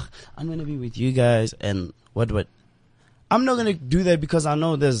just like, I'm gonna be with you guys and what? I'm not gonna do that, because I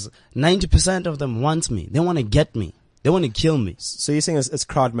know there's 90% of them wants me. They wanna get me. They wanna kill me. So you're saying it's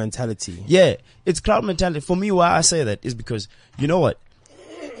crowd mentality? Yeah, it's crowd mentality. For me, why I say that is because, you know what?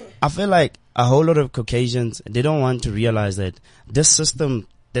 I feel like a whole lot of Caucasians, they don't want to realize that this system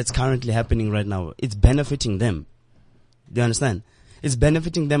that's currently happening right now, it's benefiting them. Do you understand? It's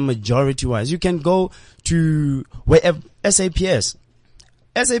benefiting them majority-wise. You can go to wherever, SAPS,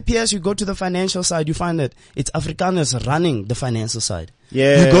 you go to the financial side, you find that it's Afrikaners running the financial side.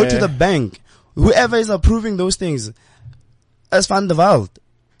 Yeah. You go to the bank, whoever is approving those things, as Van der Walt.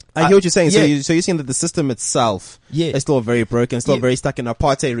 I hear what you're saying. Yeah. So you're saying that the system itself is still very broken, still very stuck in an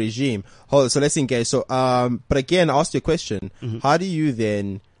apartheid regime. So let's engage. So, but again, I asked you a question. How do you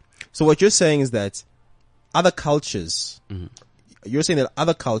then, so what you're saying is that other cultures, you're saying that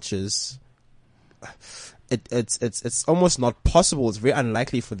other cultures, it's almost not possible. It's very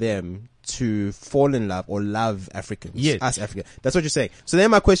unlikely for them to fall in love or love Africans. Yes. As African. That's what you're saying. So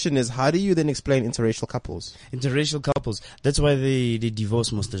then my question is, how do you then explain interracial couples? Interracial couples. That's why they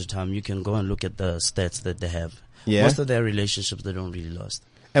divorce most of the time. You can go and look at the stats that they have. Yeah. Most of their relationships, they don't really last.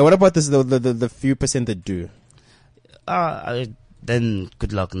 And what about this, the few percent that do? Then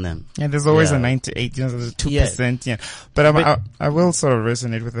good luck on them. Yeah, there's always a 98, the 2%. Yeah. But I will sort of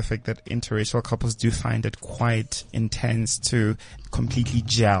resonate with the fact that interracial couples do find it quite intense to completely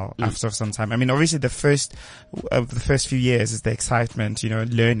gel after some time. I mean, obviously the first few years is the excitement,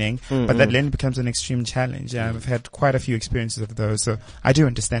 learning, but that learning becomes an extreme challenge. Yeah, I've had quite a few experiences of those, so I do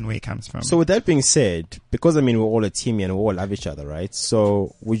understand where it comes from. So with that being said, because I mean, we're all a team and we all love each other, right?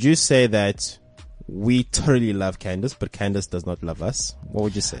 So would you say that we totally love Candace, but Candace does not love us? What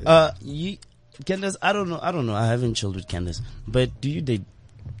would you say? Candace, I don't know. I haven't chilled with Candace. But do you date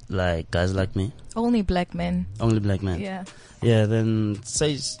like guys like me? Only black men. Only black men. Yeah. Yeah. Then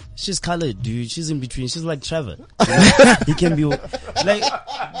say she's colored, dude. She's in between. She's like Trevor. He can be like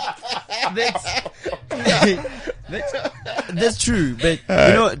that's true.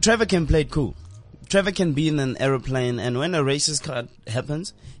 But Trevor can play it cool. Trevor can be in an aeroplane, and when a racist cut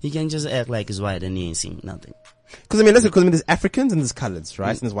happens, he can just act like he's white and he ain't seen nothing. Because there's Africans and there's coloreds,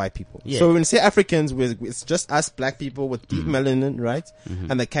 right? And there's white people. Yeah. So when we say Africans, it's just us black people with deep melanin, right?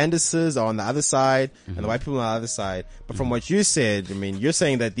 And the Candaces are on the other side, and the white people on the other side. But from what you said, I mean, you're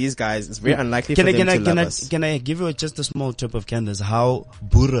saying that these guys, it's very unlikely for them to love us. Can I give you just a small tip of Candace? How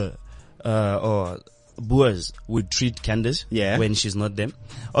Boer, or Boers would treat Candace when she's not them.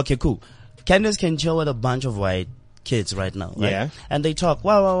 Okay, cool. Candace can chill with a bunch of white kids right now, right? Yeah. And they talk,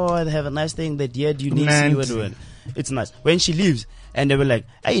 wow, they have a nice thing that, yeah, do you need to see what we're doing? It's nice. When she leaves, and they were like,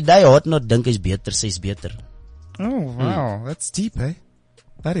 hey, die hot not dink is beter, says beter. Oh, wow. That's deep, eh?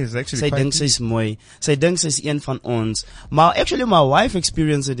 That is actually quite deep. Sy mooi. Sy dink sy's een van ons. Maar actually my wife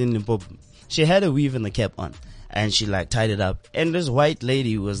experienced it in Limpopo. She had a weave and a cap on, and she like tied it up. And this white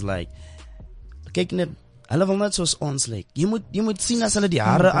lady was like, kyk net, hulle wil net soos ons lyk. Jy moet sien as hulle die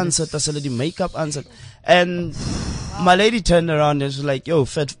hare aansit, as hulle die make-up aansit. And my lady turned around and she was like, yo,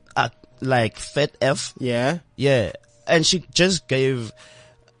 fat F. Yeah. Yeah. And she just gave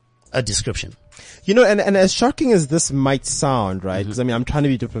a description. You know, and as shocking as this might sound, right? Because I mean, I'm trying to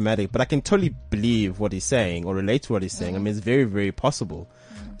be diplomatic, but I can totally believe what he's saying or relate to what he's saying. I mean, it's very, very possible.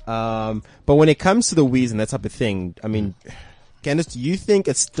 But when it comes to the weeds and that type of thing, I mean, Candace, do you think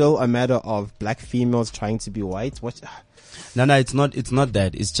it's still a matter of black females trying to be white? What? No, it's not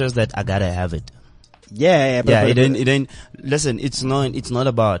that. It's just that I gotta have it. Yeah. It ain't. Listen, it's not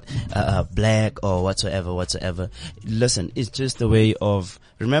about black or whatsoever. Listen, it's just the way of.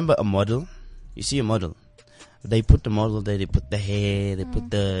 Remember a model. You see a model. They put the model there. They put the hair. They put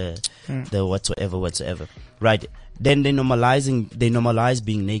the whatsoever. Right. Then they normalize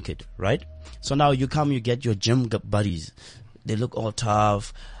being naked. Right. So now you get your gym buddies. They look all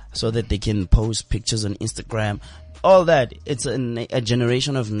tough so that they can post pictures on Instagram. All that. It's a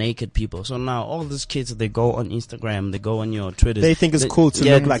generation of naked people. So now all these kids, they go on Instagram, they go on your Twitter. They think it's cool to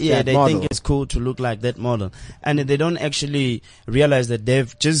look like that model. Yeah, they think it's cool to look like that model. And they don't actually realize that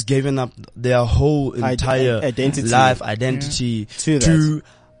they've just given up their whole entire identity to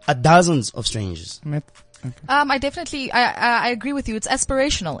dozens of strangers. Okay. I agree with you. It's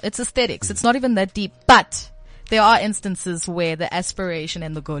aspirational. It's aesthetics. It's not even that deep, but there are instances where the aspiration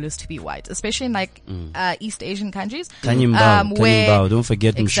and the goal is to be white, especially in like East Asian countries. Kanyambao, don't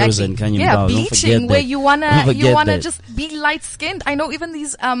forget Mshoza and Kanyambao. Yeah, bleaching, where you wanna just be light skinned. I know even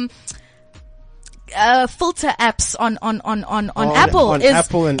these filter apps on Apple and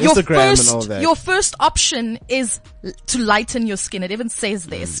Instagram and all that. Your first option is to lighten your skin. It even says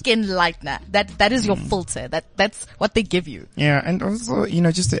there, skin lightener. That is your filter. That's what they give you. Yeah, and also,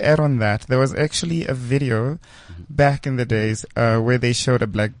 just to add on that, there was actually a video back in the days where they showed a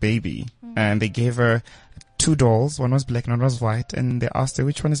black baby and they gave her two dolls. One was black and one was white, and they asked her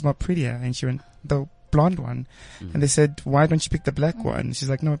which one is more prettier, and she went, the blonde one. And they said, why don't you pick the black one? She's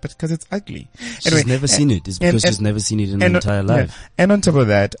like, no, but because it's ugly. She's never seen it. It's because she's never seen it in her entire life. Yeah. And on top of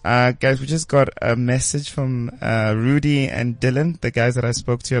that, guys, we just got a message from Rudy and Dylan, the guys that I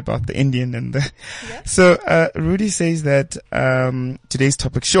spoke to about the Indian and the So Rudy says that today's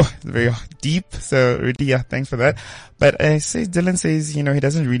topic, sure, is very deep. So Rudy, yeah, thanks for that. But Dylan says, he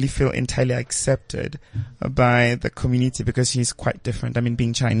doesn't really feel entirely accepted by the community because he's quite different. I mean,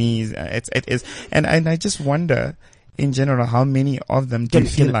 being Chinese, it is. And I just wonder, in general, how many of them do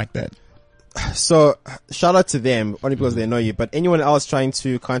feel like that? So, shout out to them, only because they know you, but anyone else trying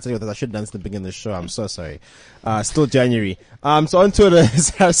to contact me with us, I should have done this at the beginning of the show, I'm so sorry. Still January. So on Twitter,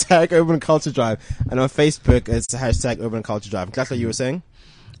 it's hashtag Urban Culture Drive, and on Facebook, it's hashtag Urban Culture Drive. That's what you were saying?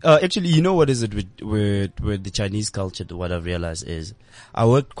 Actually, you know what is it with the Chinese culture? What I've realized is, I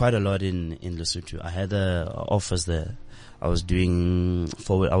worked quite a lot in Lesotho. I had offers there. I was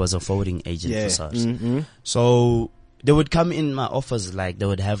I was a forwarding agent for SARS. So they would come in my office like they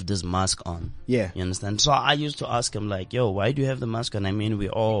would have this mask on. Yeah. You understand? So I used to ask him like, yo, why do you have the mask on? I mean, we're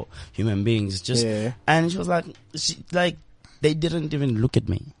all human beings. And she was like, they didn't even look at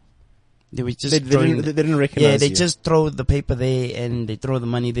me. They were just they didn't recognize you. They just throw the paper there and they throw the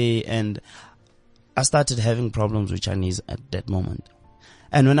money there, and I started having problems with Chinese at that moment.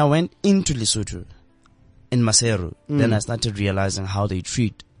 And when I went into Lesotho, in Maseru, then I started realizing how they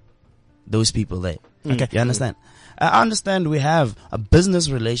treat those people there. Okay. You understand? I understand we have a business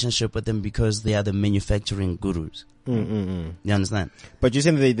relationship with them because they are the manufacturing gurus. You understand? But you're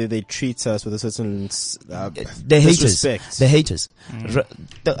saying they treat us with a certain they hate disrespect. us. They hate us.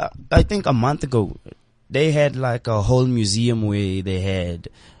 I think a month ago, they had like a whole museum where they had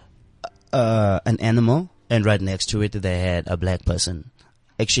an animal, and right next to it they had a black person.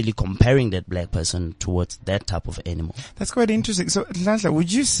 Actually comparing that black person towards that type of animal. That's quite interesting. So, Nhlanhla,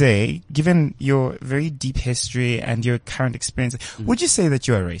 would you say, given your very deep history and your current experience, would you say that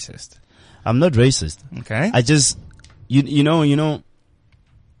you're a racist? I'm not racist. Okay. I just, you know,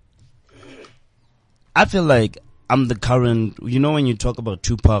 I feel like I'm the current, when you talk about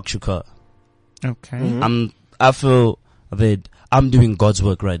Tupac Shakur, Okay. I feel that I'm doing God's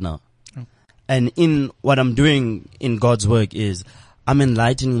work right now. And in what I'm doing in God's work is I'm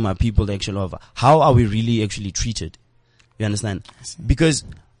enlightening my people actually over how are we really actually treated. You understand? Because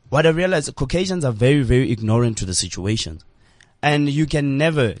what I realize, Caucasians are very, very ignorant to the situation. And you can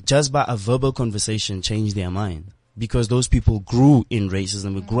never, just by a verbal conversation, change their mind. Because those people grew in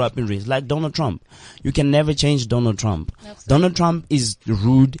racism, we grew up in racism. Like Donald Trump. You can never change Donald Trump. Absolutely. Donald Trump is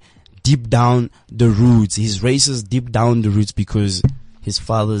rude deep down the roots. He's racist deep down the roots because his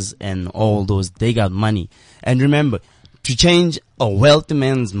fathers and all those, they got money. And remember, to change a wealthy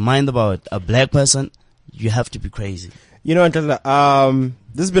man's mind about a black person, you have to be crazy. You know, this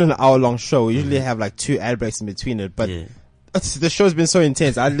has been an hour-long show. We usually have like 2 ad breaks in between it, but the show's been so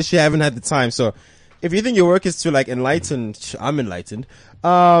intense. I literally haven't had the time. So if you think your work is to like enlighten, I'm enlightened.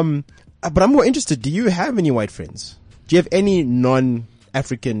 But I'm more interested. Do you have any white friends? Do you have any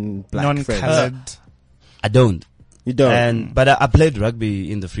non-African black friends? Non-colored. I don't. You don't? But I played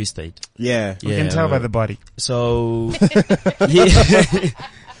rugby in the Free State. Yeah. You can tell by the body. So,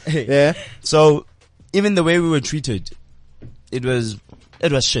 yeah. So, even the way we were treated, it was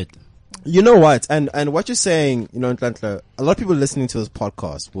shit. You know what? And what you're saying, Ntlantla, a lot of people listening to this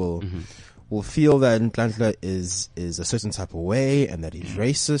podcast will feel that Ntlantla is a certain type of way and that he's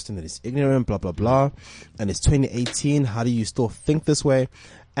racist and that he's ignorant, blah, blah, blah. And it's 2018. How do you still think this way?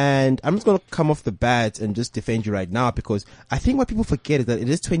 And I'm just going to come off the bat and just defend you right now because I think what people forget is that it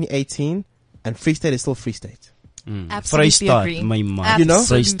is 2018 and Free State is still Free State. Absolutely agree. My man.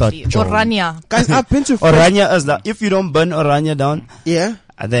 Absolutely. Freistad, Orania. Guys, I've been to Orania is that if you don't burn Orania down, yeah,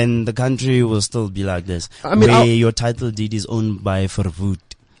 then the country will still be like this. I mean, where your title deed is owned by Verwoed.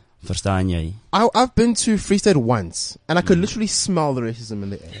 Verstaan jy? I've been to Free State once and I could literally smell the racism in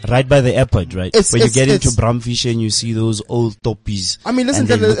the air. Right by the airport, right? When you get into Bramfish and you see those old toppies. I mean, listen,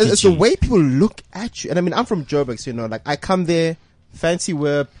 it's the way people look at you. And I mean, I'm from Joburg, so like I come there, fancy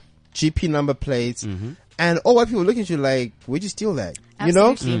whip, GP number plates, and all white people look at you like, where'd you steal that?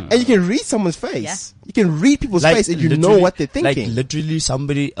 Absolutely. And you can read someo's face. Yeah. You can read people's face and you know what they're thinking. Like literally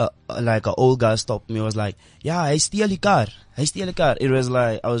somebody, like an old guy stopped me, was like, yeah, I steal a car. It was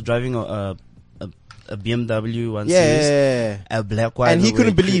like, I was driving a BMW 1 Series, a black one. And he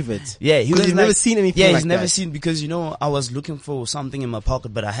couldn't believe it. Yeah, he was he's never seen anything like that. Yeah, he's never seen, because I was looking for something in my pocket,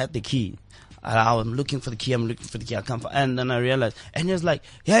 but I had the key. I'm looking for the key, I can't find, and then I realized, and he was like,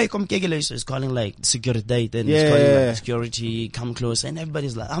 hey, come kegele. So he's calling like security, and he's calling like security, come close, and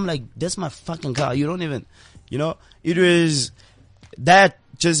everybody's like, I'm like, that's my fucking car. You don't even, it was, that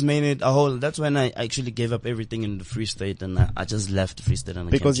just made it a whole, that's when I actually gave up everything in the Free State, and I just left the Free State.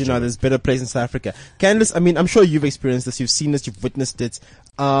 And because, there's better place in South Africa. Candice, I mean, I'm sure you've experienced this, you've seen this, you've witnessed it.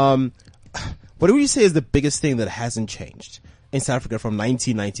 What would you say is the biggest thing that hasn't changed in South Africa from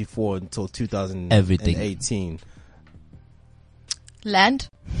 1994 until 2018? Everything. Land.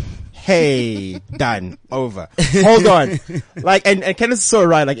 Hey, done. Over. Hold on. Like, and Kenneth is so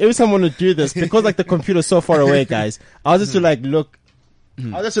right. Like, every time I want to do this, because like the computer's so far away, guys, I was just to like look, I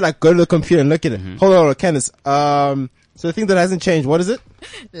was just to like go to the computer and look at it. Hold on, Kenneth. So the thing that hasn't changed, what is it?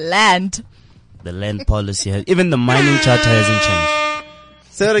 Land. The land policy even the mining charter hasn't changed.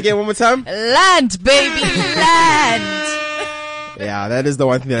 Say that again one more time. Land, baby, land. Yeah, that is the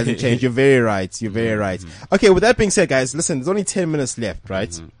one thing that hasn't changed. You're very right. Okay, with that being said, guys, listen, there's only 10 minutes left,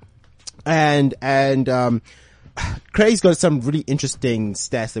 right? And Craig's got some really interesting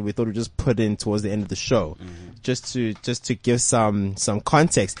stats that we thought we'd just put in towards the end of the show. Just to give some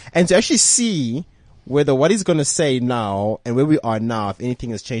context and to actually see whether what he's going to say now and where we are now, if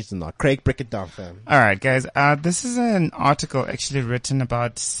anything has changed or not. Craig, break it down, fam. All right, guys. This is an article actually written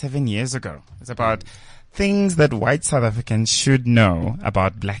about 7 years ago. It's about things that white South Africans should know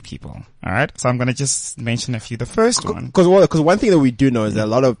about black people. All right. So I'm going to just mention a few. The first one. Because one thing that we do know is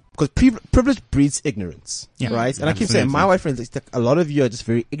that because privilege breeds ignorance. Yeah. Right. And I keep saying, my white friends, it's like a lot of you are just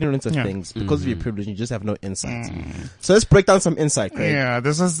very ignorant of things because of your privilege. You just have no insight. So let's break down some insight, Craig. Yeah.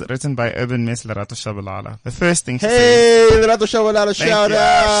 This was written by urban miss Lerato Shabalala. The first thing she says. Hey, Lerato Shabalala, shout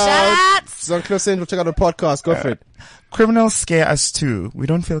out. It's on Cliff Central. Check out the podcast. Go for it. Criminals scare us too. We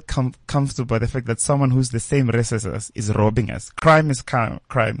don't feel comfortable by the fact that someone who's the same race as us is robbing us. Crime is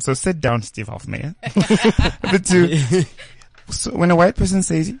crime. So sit down, Steve Hoffman. Number two, so when a white person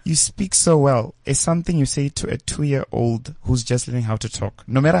says, you speak so well, it's something you say to a 2-year-old who's just learning how to talk.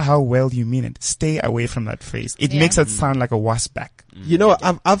 No matter how well you mean it, stay away from that phrase. It makes it sound like a wasback. You know,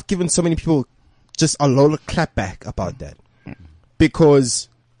 I've given so many people just a lot of clap back about that. Because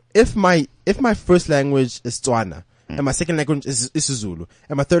if my first language is Tswana, and my second language is Zulu,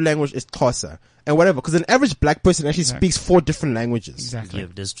 and my third language is Xhosa, and whatever, because an average black person actually speaks 4 different languages. Exactly. Yeah,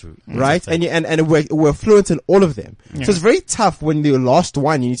 that's true. Right? And we're fluent in all of them. Yeah. So it's very tough when the last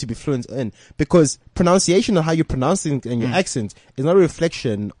one you need to be fluent in, because pronunciation and how you pronounce it and your accent is not a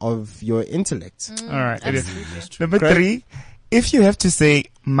reflection of your intellect. All right. That's true. Number 3, if you have to say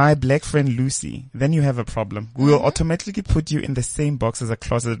my black friend Lucy, then you have a problem. We will automatically put you in the same box as a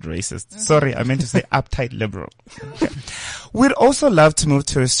closeted racist. Sorry, I meant to say uptight liberal. Okay. We'd also love to move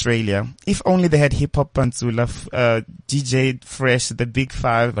to Australia. If only they had hip hop Pantsula, DJ Fresh, the Big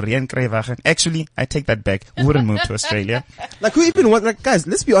Five, Rian Kreiwagen. Actually, I take that back. We wouldn't move to Australia. Like, who even want, like, guys,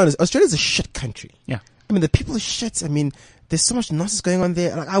 let's be honest, Australia's a shit country. Yeah. I mean, the people are shit. I mean, there's so much nonsense going on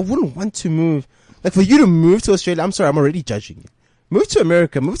there. Like, I wouldn't want to move. Like, for you to move to Australia, I'm sorry, I'm already judging you. Move to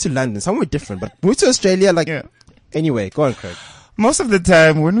America, move to London, somewhere different, but move to Australia, like, anyway, go on, Craig. Most of the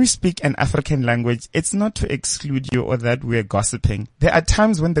time, when we speak an African language, it's not to exclude you or that we're gossiping. There are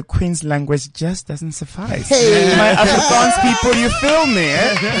times when the Queen's language just doesn't suffice. Hey. My Afrikaans people, you feel me,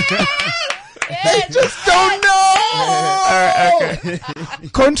 eh? They just don't know! Okay.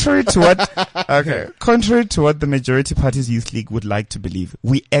 Contrary to what the majority party's youth league would like to believe,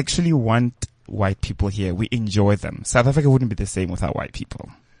 we actually want white people here. We enjoy them. South Africa wouldn't be the same without white people.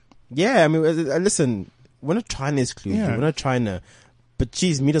 Yeah, I mean, listen, we're not trying to exclude you. We're not trying to, but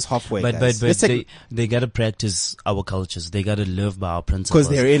geez, meet us halfway, guys. But they gotta practice our cultures. They gotta live by our principles.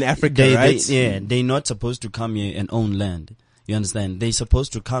 Because they're in Africa, right? They're not supposed to come here and own land. You understand? They're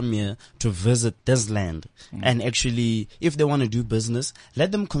supposed to come here to visit this land. And actually, if they want to do business,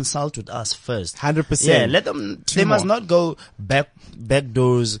 let them consult with us first. 100%. Yeah, let them, they must not go back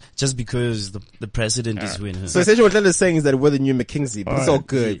doors just because the president is winning. So essentially what Lela's saying is that we're the new McKinsey, but it's all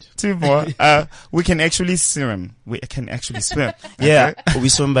good. 2 more. We can actually swim. Yeah, we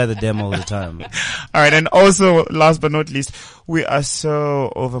swim by the dam all the time. All right. And also, last but not least, we are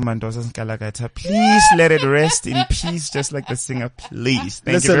so over Mendoza's Nkalakata. Please let it rest in peace, just like the singer, please.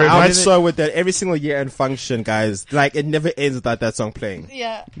 Thank you very much. I'm sure with that every single year and function, guys, like it never ends without that song playing.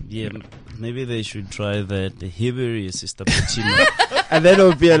 Yeah. Yeah, maybe they should try that. The Hebrew Sister Pachino. And then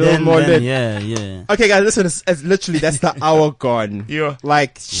it'll be a little more lit. Yeah. Okay, guys, listen, it's literally, that's the hour gone. Yeah.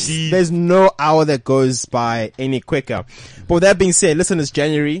 Like, there's no hour that goes by any quicker. But with that being said, listen, it's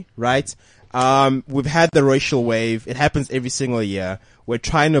January, right? We've had the racial wave. It happens every single year. We're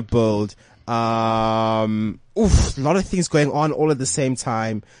trying to build, a lot of things going on all at the same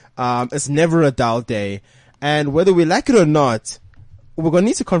time. It's never a dull day. And whether we like it or not, we're going to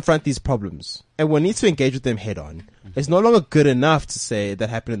need to confront these problems and we'll need to engage with them head on. It's no longer good enough to say that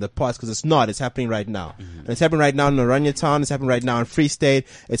happened in the past, because it's not. It's happening right now. And it's happening right now in Oranje Town. It's happening right now in Free State.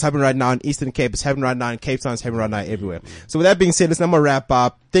 It's happening right now in Eastern Cape. It's happening right now in Cape Town. It's happening right now everywhere. So with that being said, listen, I'm going to wrap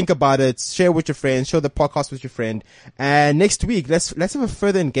up. Think about it. Share with your friends. Share the podcast with your friend. And next week, let's have a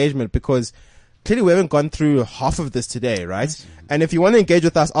further engagement, because clearly we haven't gone through half of this today, right? And if you want to engage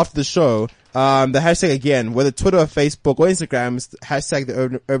with us after the show, the hashtag again, whether Twitter or Facebook or Instagram, is hashtag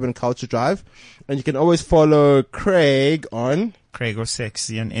the Urban Culture Drive. And you can always follow Craig on Craig or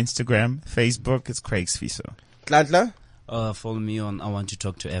Sexy on Instagram, Facebook, it's Craig's Fiso. Klantla. Follow me on I Want to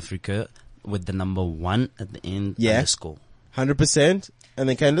Talk to Africa with the number 1 at the end. Underscore. 100%. And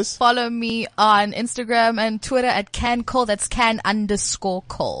then Candace? Follow me on Instagram and Twitter at CanCole. That's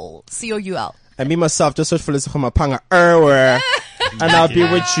can_Cole. COUL. And me myself, just search for Lesego Mapanga and I'll be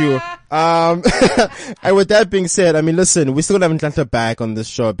with you. And with that being said, I mean, listen, we're still gonna have Ntlantla back on this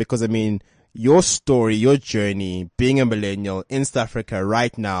show, because I mean, your story, your journey, being a millennial in South Africa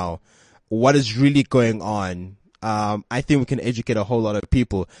right now, what is really going on, I think we can educate a whole lot of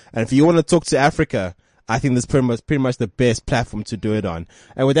people. And if you want to talk to Africa, I think this is pretty much the best platform to do it on.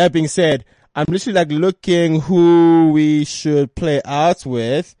 And with that being said, I'm literally like looking who we should play out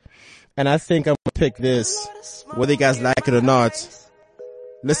with. And I think I'm gonna pick this, whether you guys like it or not.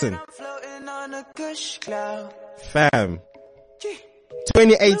 Listen. Fam.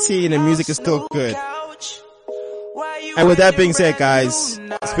 2018 and music is still good. And with that being said, guys,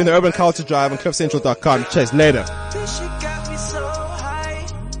 it's been the Urban Culture Drive on CliffCentral.com. Cheers, later.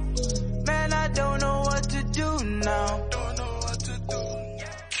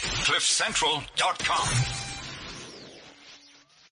 CliffCentral.com